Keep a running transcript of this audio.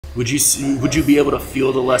Would you be able to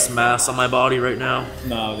feel the less mass on my body right now?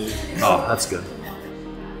 No, dude. Oh, that's good.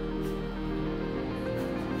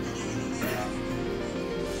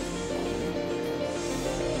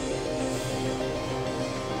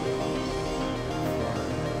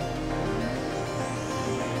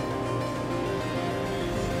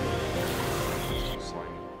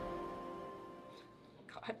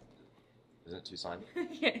 God. Isn't it too slimy?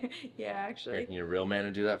 Yeah, actually. Here, can you a real man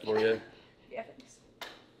to do that for you? Yeah, thanks.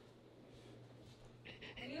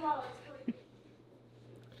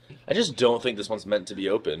 I just don't think this one's meant to be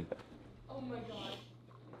open. Oh my god.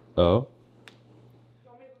 Oh? You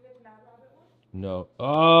want me to get the Mad Rabbit one? No.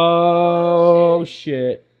 Oh,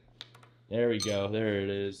 shit. There we go. There it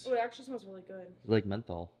is. Oh, it actually smells really good. Like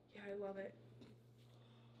menthol. Yeah, I love it.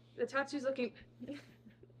 The tattoo's looking...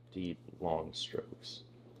 Deep, long strokes.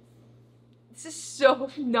 This is so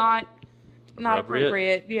not Appropriate?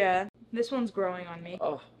 appropriate. Yeah. This one's growing on me.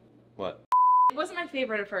 Oh. What? It wasn't my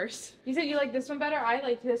favorite at first. You said you like this one better? I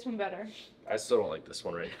liked this one better. I still don't like this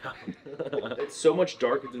one right now. It's so much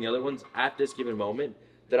darker than the other ones at this given moment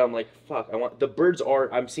that I'm like, fuck, I want... The birds are...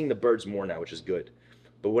 I'm seeing the birds more now, which is good.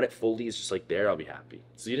 But when it fully is just like there, I'll be happy.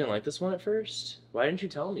 So you didn't like this one at first? Why didn't you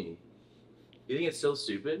tell me? You think it's so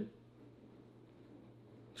stupid?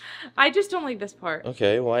 I just don't like this part.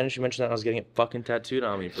 Okay, why didn't you mention that I was getting it fucking tattooed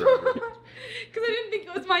on me forever? Because I didn't think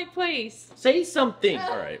it was my place. Say something!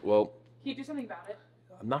 Alright, well... Can you do something about it?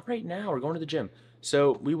 Not right now, we're going to the gym.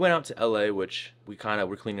 So we went out to LA, which we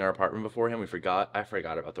were cleaning our apartment beforehand. I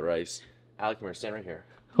forgot about the rice. Alec, come here, stand right here.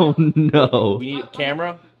 Oh no. We need a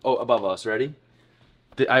camera. Oh, above us, ready?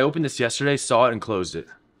 I opened this yesterday, saw it, and closed it.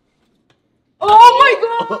 Oh my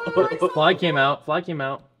god! Fly came out.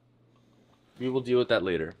 We will deal with that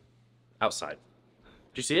later. Outside.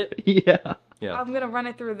 Did you see it? Yeah. Yeah. I'm gonna run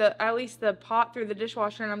it through at least the pot through the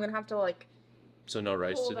dishwasher, and I'm gonna have to like... So no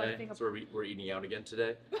rice Hold on, I today? think So we're eating out again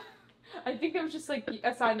today? I think it was just like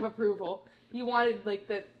a sign of approval. You wanted like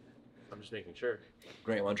the... I'm just making sure.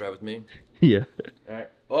 Grant, you want to drive with me? Yeah. Alright.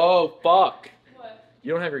 Oh, fuck! What?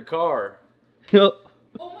 You don't have your car. Oh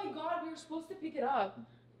my god, we were supposed to pick it up.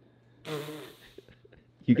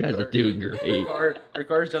 You guys are doing great. Her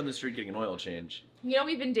car's down the street getting an oil change. You know,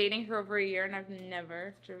 we've been dating for over a year, and I've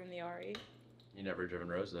never driven the RE. You never driven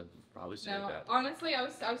Rosa. Probably so No, like that. honestly, I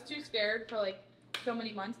was too scared for like so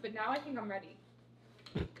many months, but now I think I'm ready.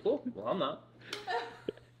 Cool. Well, I'm not.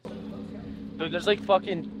 Dude, there's like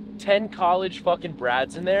fucking 10 college fucking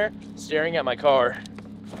brads in there staring at my car.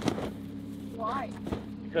 Why?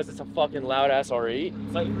 Because it's a fucking loud ass R8.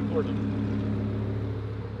 It's like recording.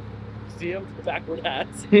 See him? Backward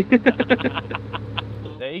hats. There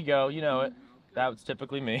you go. You know it. That was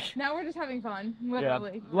typically me. Now we're just having fun,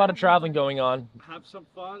 literally. Yeah, a lot of traveling going on. Have some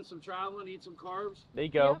fun, some traveling, eat some carbs, There you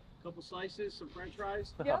go. a couple slices, some french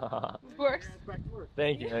fries. Yeah, of course. Back to work.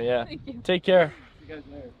 Thank you. Yeah. Thank you. Take care. You guys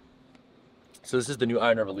later. So this is the new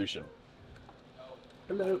Iron Revolution.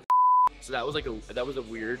 Hello. So that was a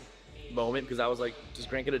weird moment because I was like, does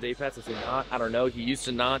Grant get a day pass? I said not. I don't know. He used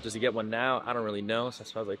to not. Does he get one now? I don't really know. So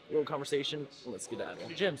I was like, little conversation. Let's get out of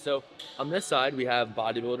the gym. So on this side we have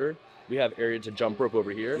bodybuilder. We have area to jump rope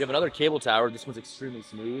over here. We have another cable tower. This one's extremely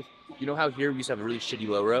smooth. You know how here we used to have a really shitty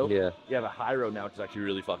low row? Yeah. We have a high row now, which is actually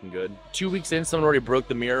really fucking good. 2 weeks in, someone already broke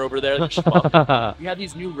the mirror over there. We have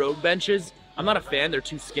these new road benches. I'm not a fan. They're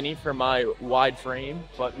too skinny for my wide frame,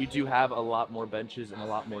 but we do have a lot more benches and a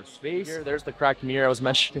lot more space. Here, there's the cracked mirror I was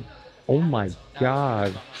mentioning. Oh my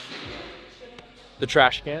god. The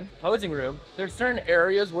trash can. Posing room. There's certain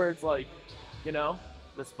areas where it's like, you know,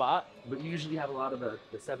 the spot, but you usually have a lot of the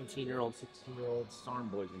 17-year-old, 16-year-old SARM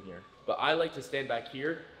boys in here. But I like to stand back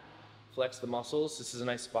here, flex the muscles. This is a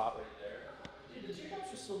nice spot right there. Dude, the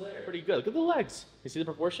G-cups are still there. Pretty good. Look at the legs. You see the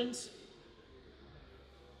proportions?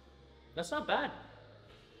 That's not bad.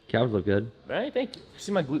 Cows look good. Right? Thank you.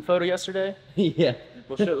 See my glute photo yesterday? Yeah.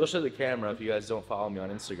 We'll show the camera if you guys don't follow me on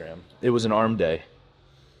Instagram. It was an arm day.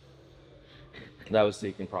 That was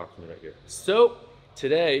taken approximately right here. So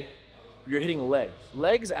today, you're hitting legs.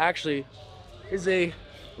 Legs actually is a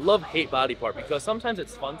love-hate body part because sometimes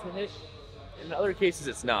it's fun to hit, in other cases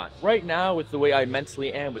it's not. Right now, with the way I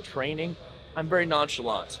mentally am with training, I'm very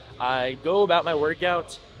nonchalant. I go about my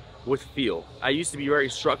workout with feel. I used to be very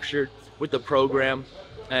structured with the program,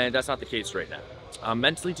 and that's not the case right now. I'm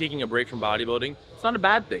mentally taking a break from bodybuilding. It's not a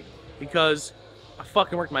bad thing because I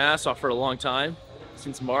fucking worked my ass off for a long time,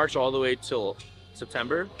 since March all the way till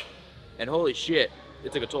September, and holy shit,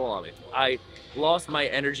 it took a toll on me. I lost my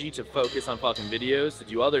energy to focus on fucking videos, to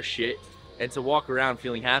do other shit, and to walk around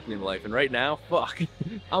feeling happy in life. And right now, fuck,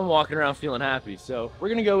 I'm walking around feeling happy. So we're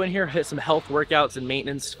gonna go in here, hit some health workouts and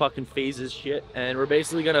maintenance fucking phases shit. And we're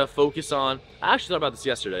basically gonna focus on, I actually thought about this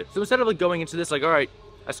yesterday. So instead of like going into this like, all right,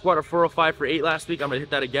 I squatted 405 for 8 last week, I'm gonna hit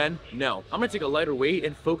that again. No, I'm gonna take a lighter weight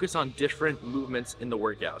and focus on different movements in the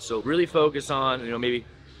workout. So really focus on, you know, maybe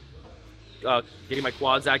getting my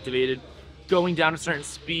quads activated, going down a certain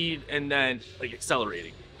speed, and then like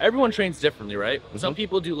accelerating. Everyone trains differently, right? Some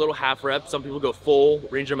people do little half reps, some people go full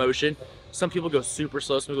range of motion, some people go super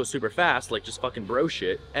slow, some people go super fast, like just fucking bro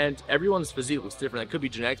shit. And everyone's physique looks different. That could be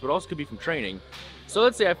genetics, but also could be from training. So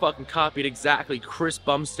let's say I fucking copied exactly Chris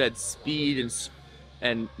Bumstead's speed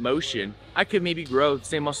and motion. I could maybe grow the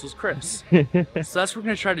same muscles as Chris. So that's what we're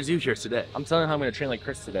gonna try to do here today. I'm telling you how I'm gonna train like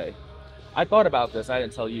Chris today. I thought about this, I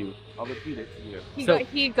didn't tell you. I'll repeat it to you.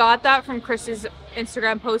 He got that from Chris's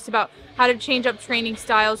Instagram post about how to change up training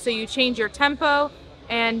styles so you change your tempo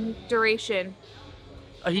and duration.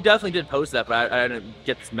 He definitely did post that, but I didn't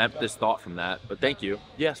get this thought from that. But thank you.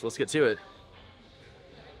 Yes, let's get to it.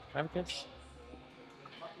 Can I have a kiss?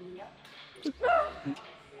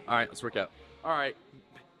 All right, let's work out. All right,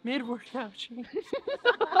 mid-workout.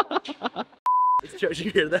 Did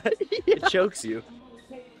you hear that? It chokes you.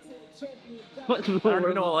 I don't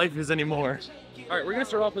even know what life is anymore. All right, we're gonna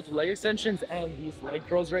start off with leg extensions and these leg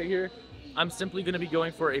curls right here. I'm simply gonna be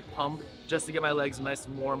going for a pump just to get my legs nice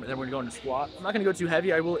and warm, and then we're gonna go into squat. I'm not gonna go too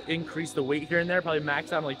heavy. I will increase the weight here and there, probably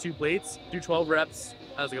max out on like 2 plates, do 12 reps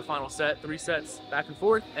as like a final set, 3 sets back and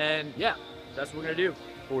forth. And yeah, that's what we're gonna do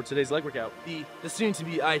for today's leg workout. The soon to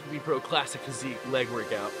be IFBB Pro Classic Physique leg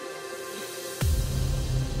workout.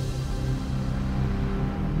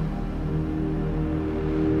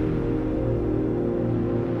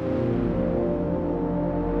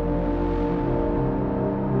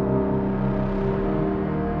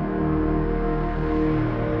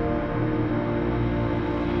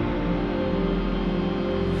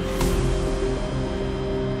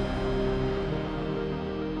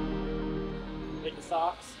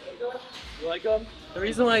 Socks. You like them? The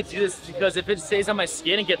reason why I do this is because if it stays on my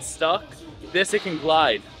skin and gets stuck, it can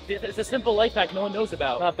glide. It's a simple life hack no one knows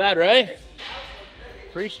about. Not bad, right?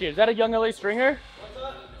 Appreciate it. Is that a Young LA stringer?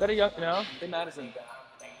 Is that a Young, no? Hey Madison,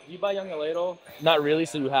 do you buy Young LA at all? Not really,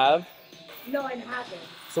 so you have? No, I haven't.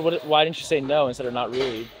 So why didn't you say no instead of not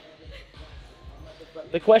really?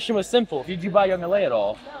 The question was simple. Did you buy Young LA at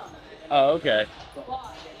all? No. Oh, okay.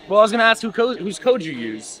 Well, I was gonna ask whose code you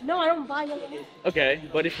use. No, I don't buy Young. Okay,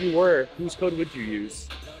 but if you were, whose code would you use?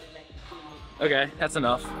 Okay, that's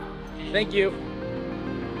enough. Thank you.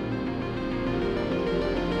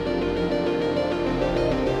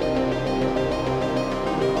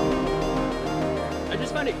 I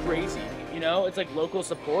just find it crazy, you know? It's like local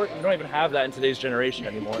support. You don't even have that in today's generation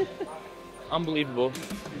anymore. Unbelievable.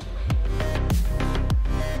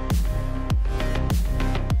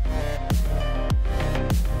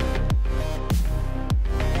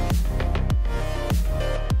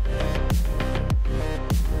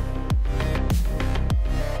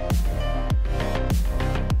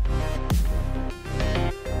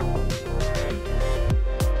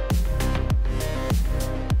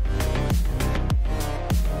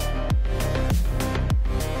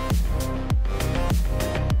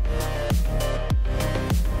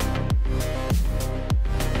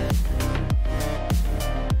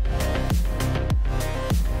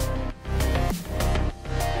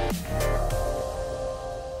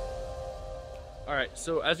 All right,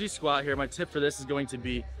 so as we squat here, my tip for this is going to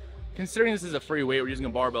be, considering this is a free weight, we're using a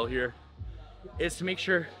barbell here, is to make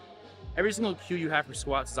sure every single cue you have for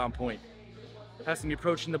squats is on point. It has to be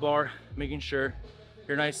approaching the bar, making sure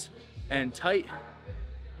you're nice and tight,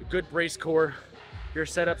 a good brace core, your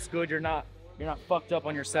setup's good, you're not fucked up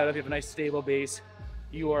on your setup, you have a nice stable base,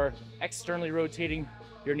 you are externally rotating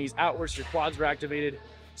your knees outwards, your quads are activated,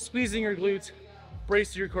 squeezing your glutes,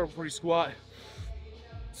 brace your core before you squat,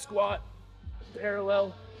 squat,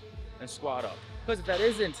 parallel, and squat up. Because if that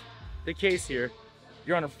isn't the case here,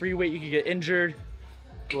 you're on a free weight, you can get injured,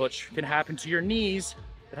 which can happen to your knees.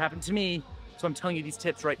 That happened to me, so I'm telling you these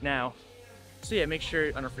tips right now. So yeah, make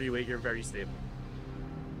sure on a free weight you're very stable.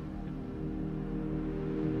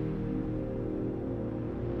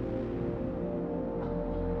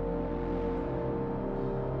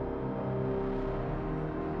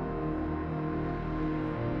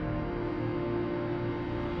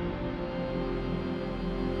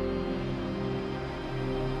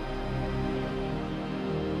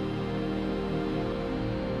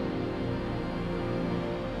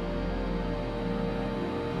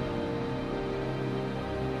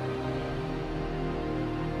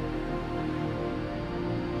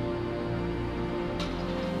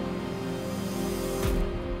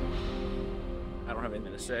 have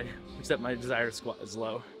anything to say, except my desired squat is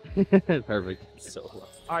low. Perfect. So low.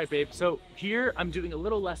 All right, babe. So here I'm doing a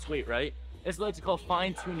little less weight, right? It's what I like to call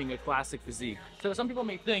fine-tuning a classic physique. So some people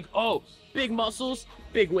may think, oh, big muscles,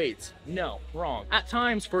 big weights. No, wrong. At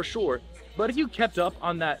times, for sure. But if you kept up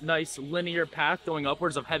on that nice linear path going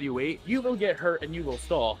upwards of heavy weight, you will get hurt and you will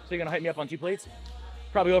stall. So you're gonna hype me up on 2 plates?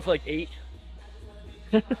 Probably go for like 8.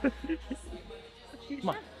 Come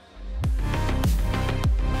on.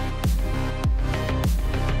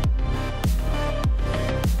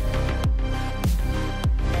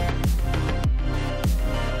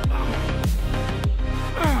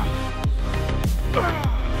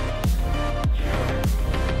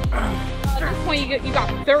 At this point, you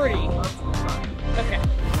got 30. Okay.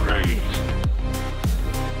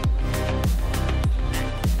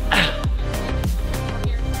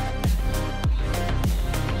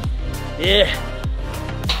 Yeah.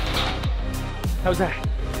 How's that?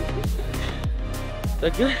 Is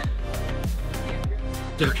that good?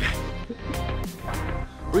 Okay.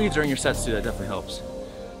 Breathe during your sets too, that definitely helps.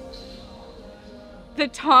 The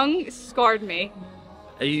tongue scarred me.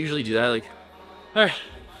 I usually do that, like, all right,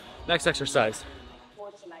 next exercise.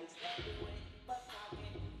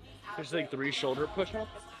 There's like 3 shoulder push-ups.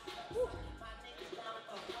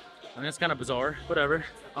 I mean, it's kind of bizarre, whatever.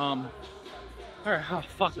 All right, oh,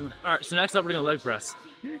 fuck. All right, so next up, we're gonna leg press.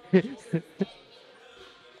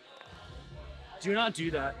 Do not do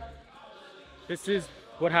that. This is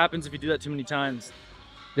what happens if you do that too many times.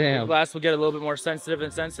 Damn. Your glass will get a little bit more sensitive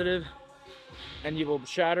and sensitive, and you will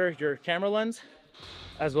shatter your camera lens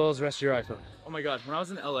as well as the rest of your iPhone. Oh my God, when I was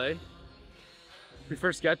in LA, we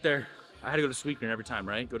first get there, I had to go to Sweet Green every time,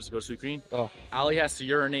 right? Go to Sweet Green. Oh. Allie has to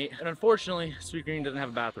urinate, and unfortunately, Sweet Green doesn't have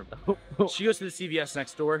a bathroom. She goes to the CVS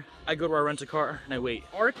next door. I go to our rent-a-car and I wait.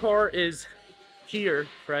 Our car is here,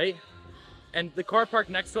 right? And the car parked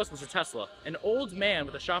next to us was a Tesla. An old man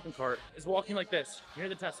with a shopping cart is walking like this near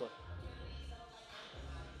the Tesla.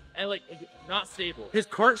 And like, not stable. His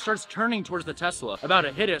cart starts turning towards the Tesla, about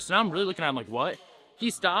to hit it. So now I'm really looking at him like, what? He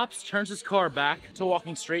stops, turns his car back to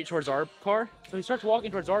walking straight towards our car. So he starts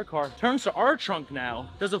walking towards our car, turns to our trunk now,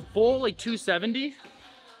 does a full like 270,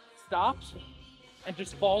 stops, and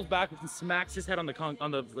just falls backwards and smacks his head on the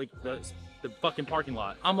fucking parking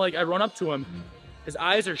lot. I'm like, I run up to him, his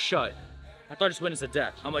eyes are shut. I thought I just witnessed a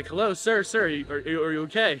death. I'm like, hello, sir, are you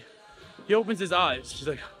okay? He opens his eyes. She's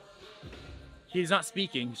like, he's not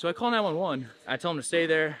speaking. So I call 911. I tell him to stay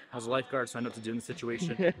there. I was a lifeguard, so I know what to do in the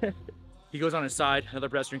situation. He goes on his side. Another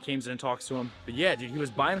pedestrian comes in and talks to him. But yeah, dude, he was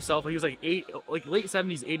by himself. He was like late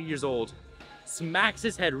 70s, 80 years old. Smacks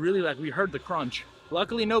his head really like we heard the crunch.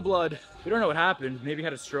 Luckily, no blood. We don't know what happened. Maybe he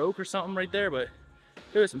had a stroke or something right there, but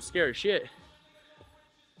it was some scary shit.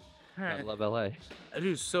 All right. I love LA. That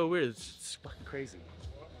dude's so weird. It's fucking crazy.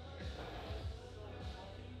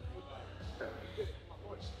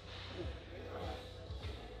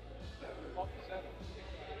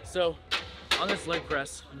 So, on this leg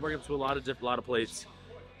press, I'm working up to a lot of plates.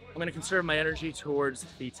 I'm gonna conserve my energy towards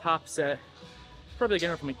the top set. Probably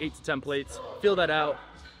anywhere from like 8 to 10 plates. Feel that out.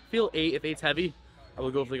 Feel 8 if 8's heavy. I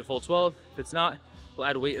will go for like a full 12. If it's not, we'll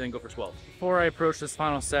add weight and then go for 12. Before I approach this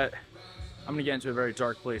final set, I'm gonna get into a very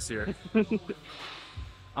dark place here.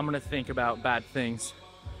 I'm gonna think about bad things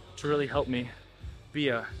to really help me be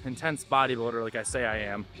a intense bodybuilder like I say I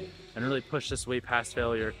am, and really push this way past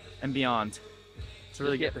failure and beyond. To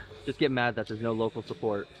really just get mad that there's no local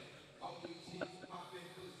support.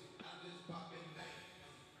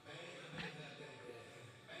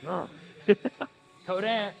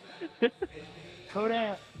 Codant.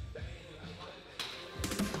 Codant.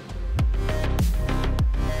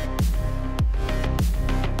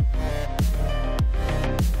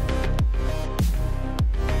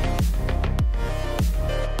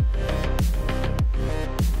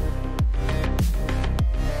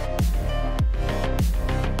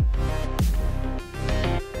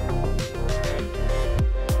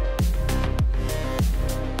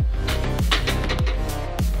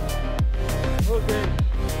 Okay.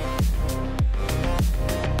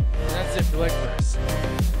 And that's it for leg press.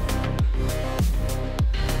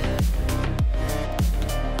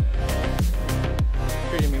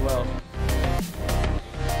 Treating me well.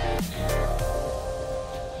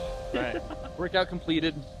 Alright, workout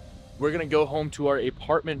completed. We're gonna go home to our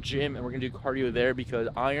apartment gym and we're gonna do cardio there because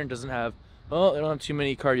Iron doesn't have, well, they don't have too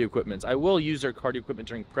many cardio equipments. I will use their cardio equipment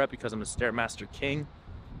during prep because I'm a Stairmaster king.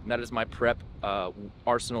 And that is my prep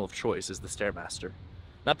arsenal of choice, is the Stairmaster.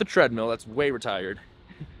 Not the treadmill, that's way retired,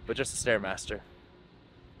 but just the Stairmaster. Did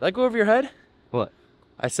that go over your head? What?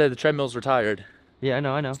 I said the treadmill's retired. Yeah, I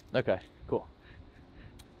know. Okay, cool.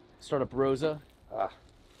 Start up Rosa,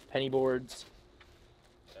 penny boards,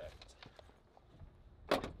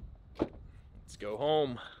 go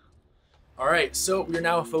home. All right, so we are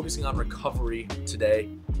now focusing on recovery today.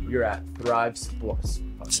 We're at Thrive Sports.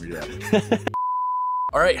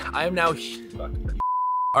 All right, I am now.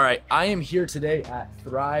 All right, I am here today at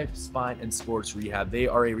Thrive Spine and Sports Rehab. They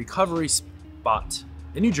are a recovery spot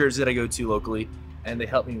in New Jersey that I go to locally, and they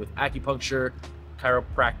help me with acupuncture,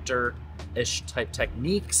 chiropractor-ish type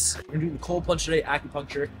techniques. We're doing the cold plunge today,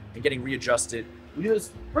 acupuncture, and getting readjusted. We do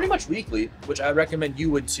this pretty much weekly, which I recommend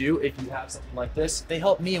you would too if you have something like this. They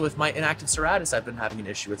help me with my inactive psoriasis I've been having an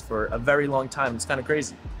issue with for a very long time. It's kind of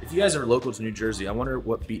crazy. If you guys are local to New Jersey, I wonder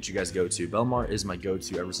what beach you guys go to. Belmar is my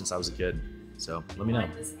go-to ever since I was a kid. So let me know.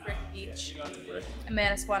 Mine was Brick Beach. In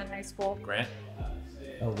Manasquan in high school. Grant?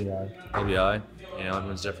 LBI. LBI? Yeah,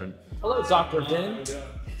 everyone's different. Hello, Dr. Vin.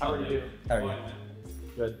 How are you? How are you?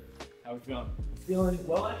 Good. How are you feeling? Feeling,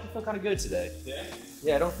 well, I feel kind of good today. Yeah?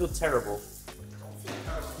 Yeah, I don't feel terrible.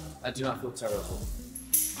 I do not feel terrible.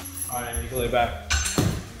 All right, you can lay back.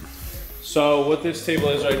 So what this table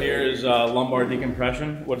is right here is lumbar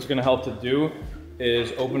decompression. What it's gonna help to do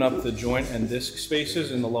is open up the joint and disc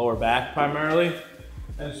spaces in the lower back primarily.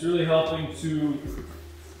 And it's really helping to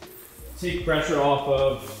take pressure off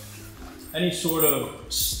of any sort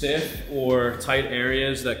of stiff or tight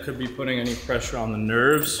areas that could be putting any pressure on the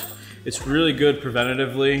nerves. It's really good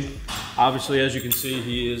preventatively. Obviously, as you can see,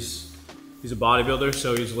 he's a bodybuilder,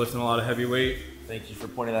 so he's lifting a lot of heavy weight. Thank you for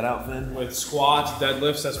pointing that out, Vin. With squats,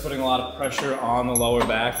 deadlifts, that's putting a lot of pressure on the lower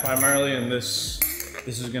back primarily, and this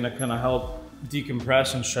is gonna kind of help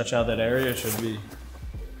decompress and stretch out that area. It should be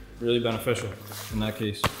really beneficial in that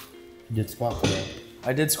case. You did squat today.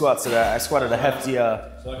 I did squat today. I squatted a hefty,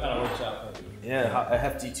 So that kind of works out perfectly. yeah, a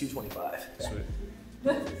hefty 225. Sweet.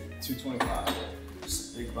 225.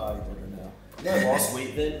 Just a big bodybuilder now. Yeah, I lost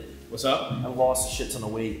weight, Vin. What's up? I lost a shit ton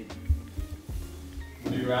of weight.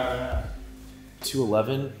 What are you at right now?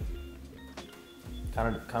 211.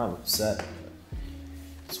 Kind of upset.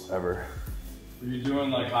 It's whatever. Are you doing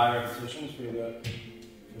like high repetitions for your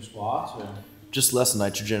squats or? Just less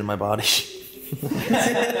nitrogen in my body.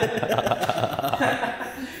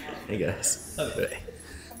 Hey guys. Hey.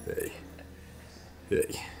 Hey.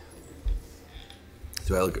 Hey.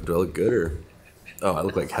 Do I look good or? Oh, I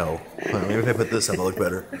look like hell. Maybe if I put this up, I'll look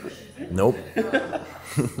better. Nope.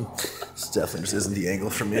 This definitely just isn't the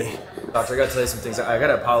angle for me. Doctor, I gotta tell you some things. I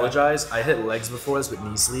gotta apologize. I hit legs before this with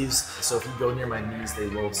knee sleeves, so if you go near my knees, they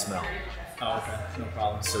will smell. Oh, okay. No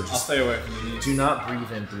problem. So just I'll stay away from the knees. do not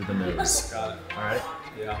breathe in through the nose. Got it. All right?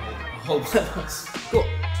 Yeah, I'll hold that. Cool.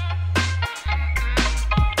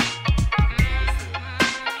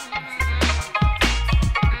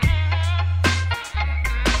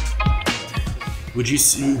 Would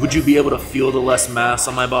you be able to feel the less mass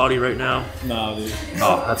on my body right now? No, dude.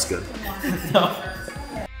 Oh, that's good. No.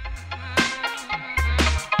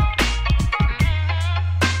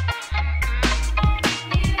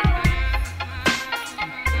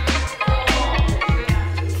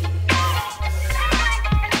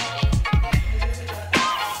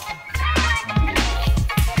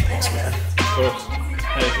 Thanks, man. Of course.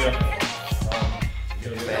 Hey, Joe.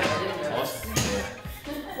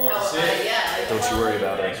 Don't you worry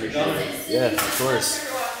about it. Yeah, of course.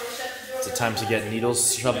 Is it time to get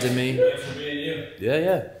needles shoved in me? Yeah,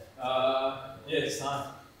 yeah. Yeah, it's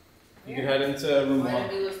time. You can head into room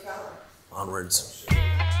 1. Onwards.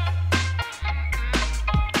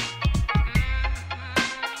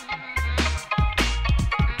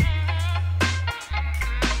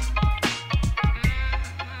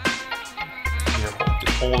 You're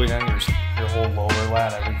holding on your whole lower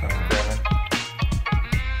lat, everything, grabbing.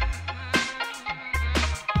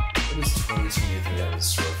 What is 2023 that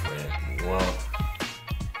was short for Anthony? Well,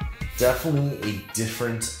 definitely a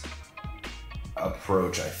different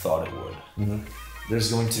approach I thought it would. There's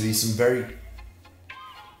going to be some very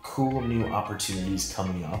cool new opportunities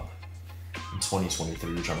coming up in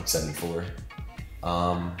 2023, which I'm excited for.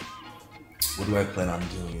 What do I plan on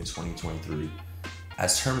doing in 2023?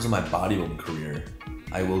 As terms of my bodybuilding career,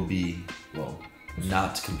 I will be, well,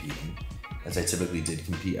 not competing, as I typically did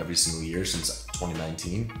compete every single year since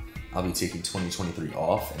 2019. I'll be taking 2023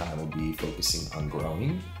 off, and I will be focusing on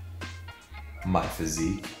growing my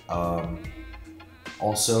physique.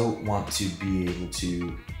 Also want to be able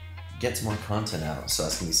to get some more content out. So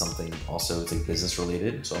that's gonna be something also, it's like business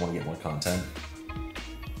related. So I wanna get more content.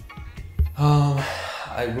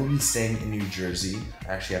 I will be staying in New Jersey.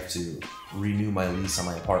 I actually have to renew my lease on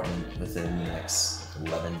my apartment within the next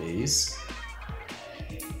 11 days.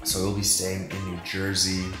 So I will be staying in New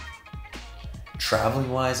Jersey. Traveling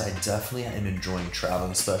wise, I definitely am enjoying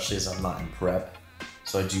traveling, especially as I'm not in prep.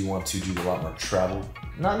 So I do want to do a lot more travel.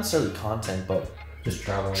 Not necessarily content, but Just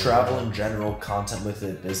travel. Travel in general, content with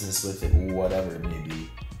it, business with it, whatever it may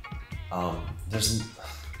be. I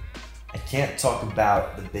can't talk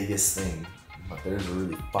about the biggest thing, but there's a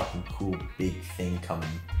really fucking cool big thing coming.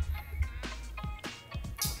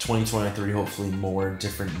 2023, hopefully more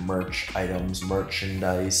different merch items,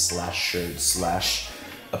 merchandise / shirts /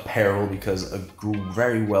 apparel, because a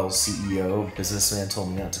very well CEO businessman told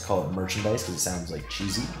me not to call it merchandise because it sounds like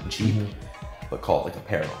cheesy and cheap, but call it like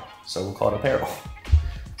apparel. So we'll call it apparel.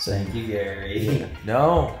 So, Thank you, Gary.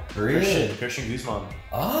 No, Really? Christian Guzman.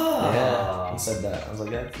 Ah. Yeah, he said that. I was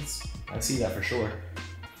like, I see that for sure.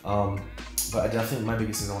 But I definitely, my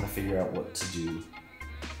biggest thing is I want to figure out what to do,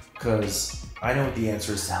 because I know what the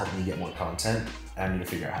answer is to help me get more content, and I need to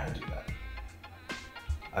figure out how to do that.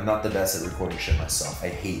 I'm not the best at recording shit myself. I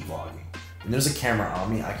hate vlogging. When there's a camera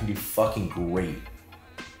on me, I can do fucking great.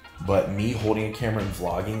 But me holding a camera and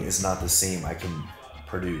vlogging is not the same I can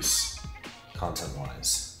produce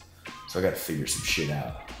content-wise. So I gotta figure some shit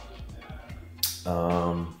out.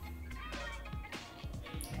 What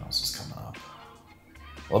else is coming up?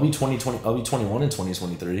 Well, I'll be 21 in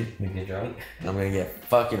 2023. You get drunk? And I'm gonna get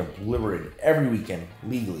fucking obliterated every weekend,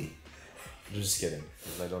 legally. I'm just kidding,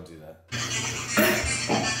 because I don't do that.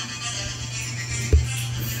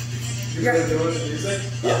 You're gonna do it with music?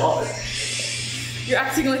 Yeah. I love it. You're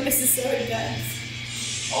acting like this is so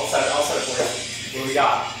intense. I'll set it for you. What do we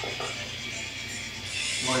got?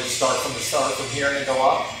 You want to just start from the start from here and go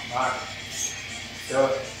up? Alright. Do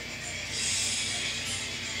it.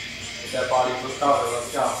 Get that body recover.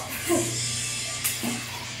 Let's go.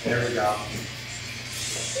 There we go.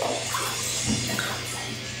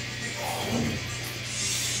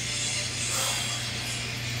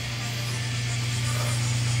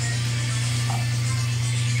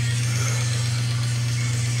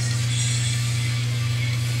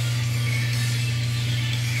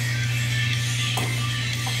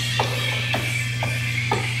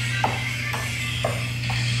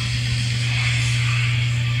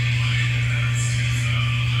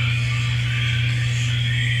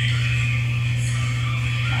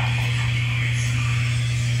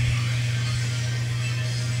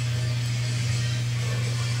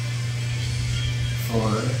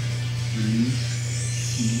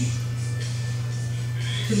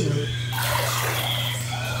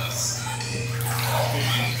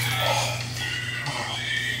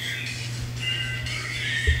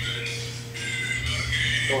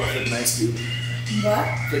 Going for the nice tube. What?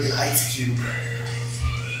 Like an ice cube.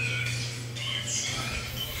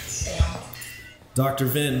 Dr.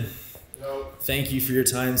 Vin, thank you for your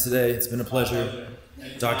time today. It's been a pleasure.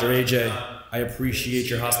 Dr. AJ, I appreciate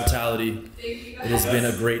your hospitality. It has been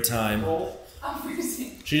a great time.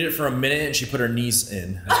 She did it for a minute and she put her knees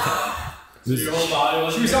in. She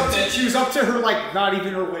was up to her, like, not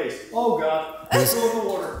even her waist. Oh god. Let's go in the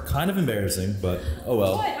water. Kind of embarrassing, but oh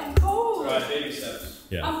well. What? I'm cold. Right, baby steps.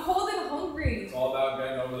 Yeah. I'm cold and hungry. It's all about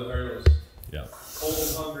getting over the hurdles. Yeah. Cold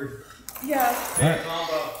and hungry. Yeah. All right.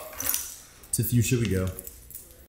 Combo. To few should we go?